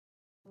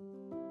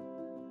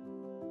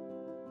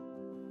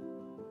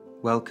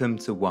Welcome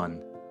to One,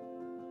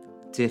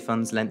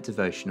 Tearfund's Lent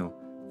devotional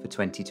for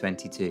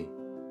 2022.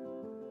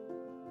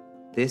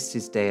 This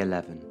is day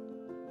 11,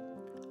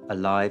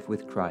 Alive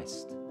with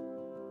Christ,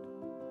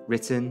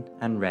 written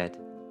and read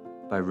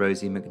by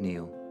Rosie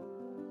McNeil.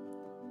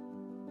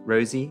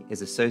 Rosie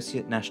is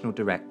Associate National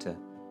Director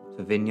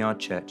for Vineyard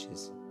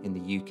Churches in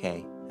the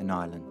UK and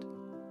Ireland.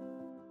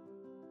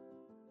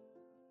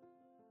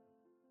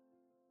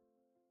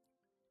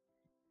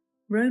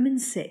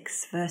 Romans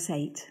 6, verse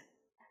 8.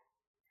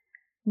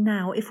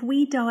 Now, if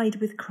we died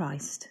with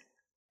Christ,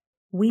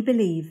 we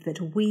believe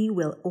that we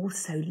will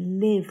also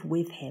live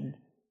with him.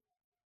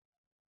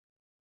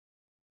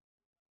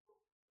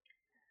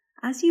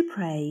 As you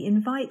pray,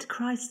 invite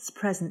Christ's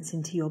presence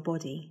into your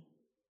body.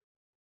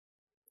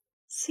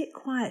 Sit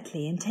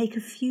quietly and take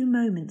a few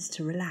moments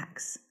to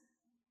relax.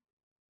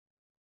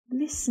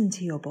 Listen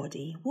to your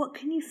body. What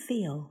can you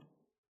feel?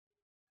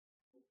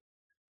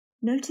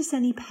 Notice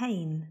any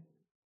pain,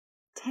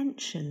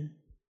 tension,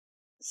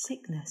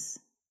 sickness.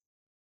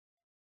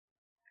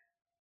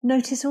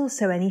 Notice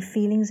also any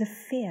feelings of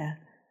fear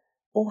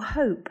or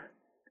hope,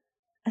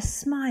 a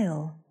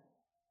smile,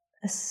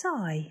 a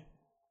sigh,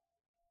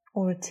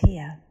 or a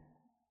tear.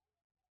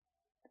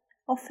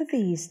 Offer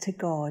these to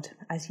God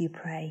as you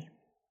pray.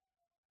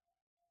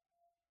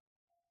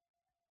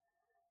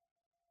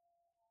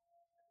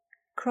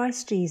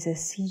 Christ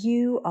Jesus,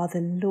 you are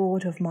the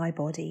Lord of my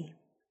body.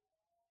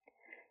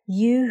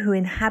 You who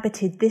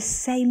inhabited this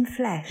same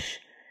flesh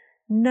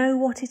know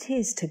what it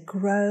is to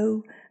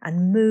grow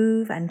and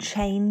move and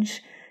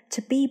change,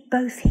 to be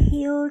both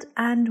healed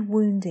and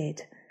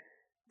wounded,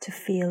 to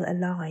feel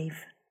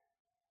alive.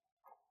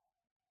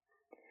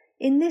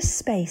 In this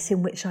space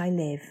in which I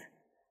live,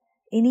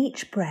 in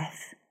each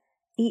breath,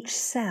 each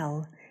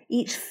cell,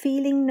 each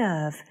feeling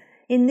nerve,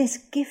 in this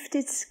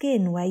gifted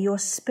skin where your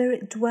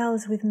spirit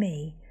dwells with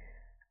me,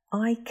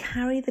 I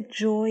carry the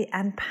joy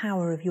and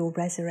power of your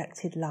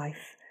resurrected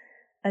life,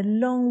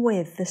 along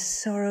with the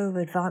sorrow of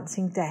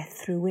advancing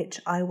death through which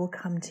I will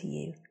come to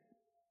you.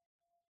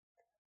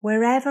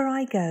 Wherever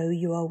I go,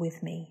 you are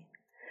with me.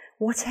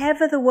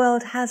 Whatever the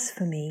world has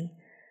for me,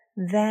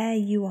 there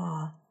you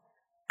are,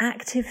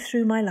 active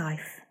through my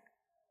life,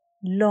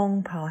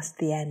 long past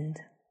the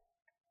end.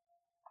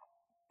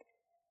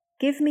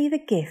 Give me the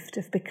gift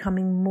of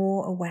becoming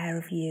more aware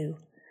of you,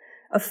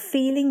 of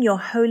feeling your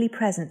holy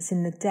presence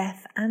in the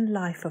death and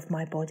life of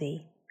my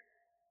body,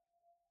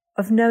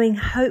 of knowing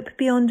hope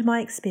beyond my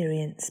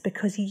experience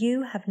because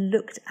you have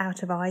looked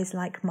out of eyes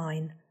like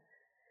mine,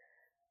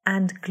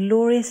 and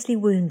gloriously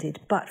wounded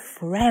but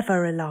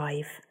forever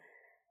alive,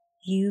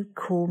 you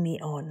call me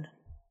on.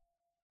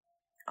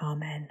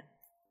 Amen.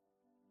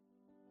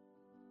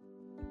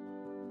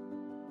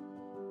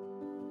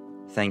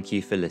 Thank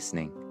you for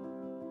listening.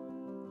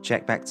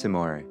 Check back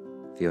tomorrow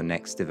for your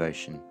next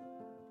devotion.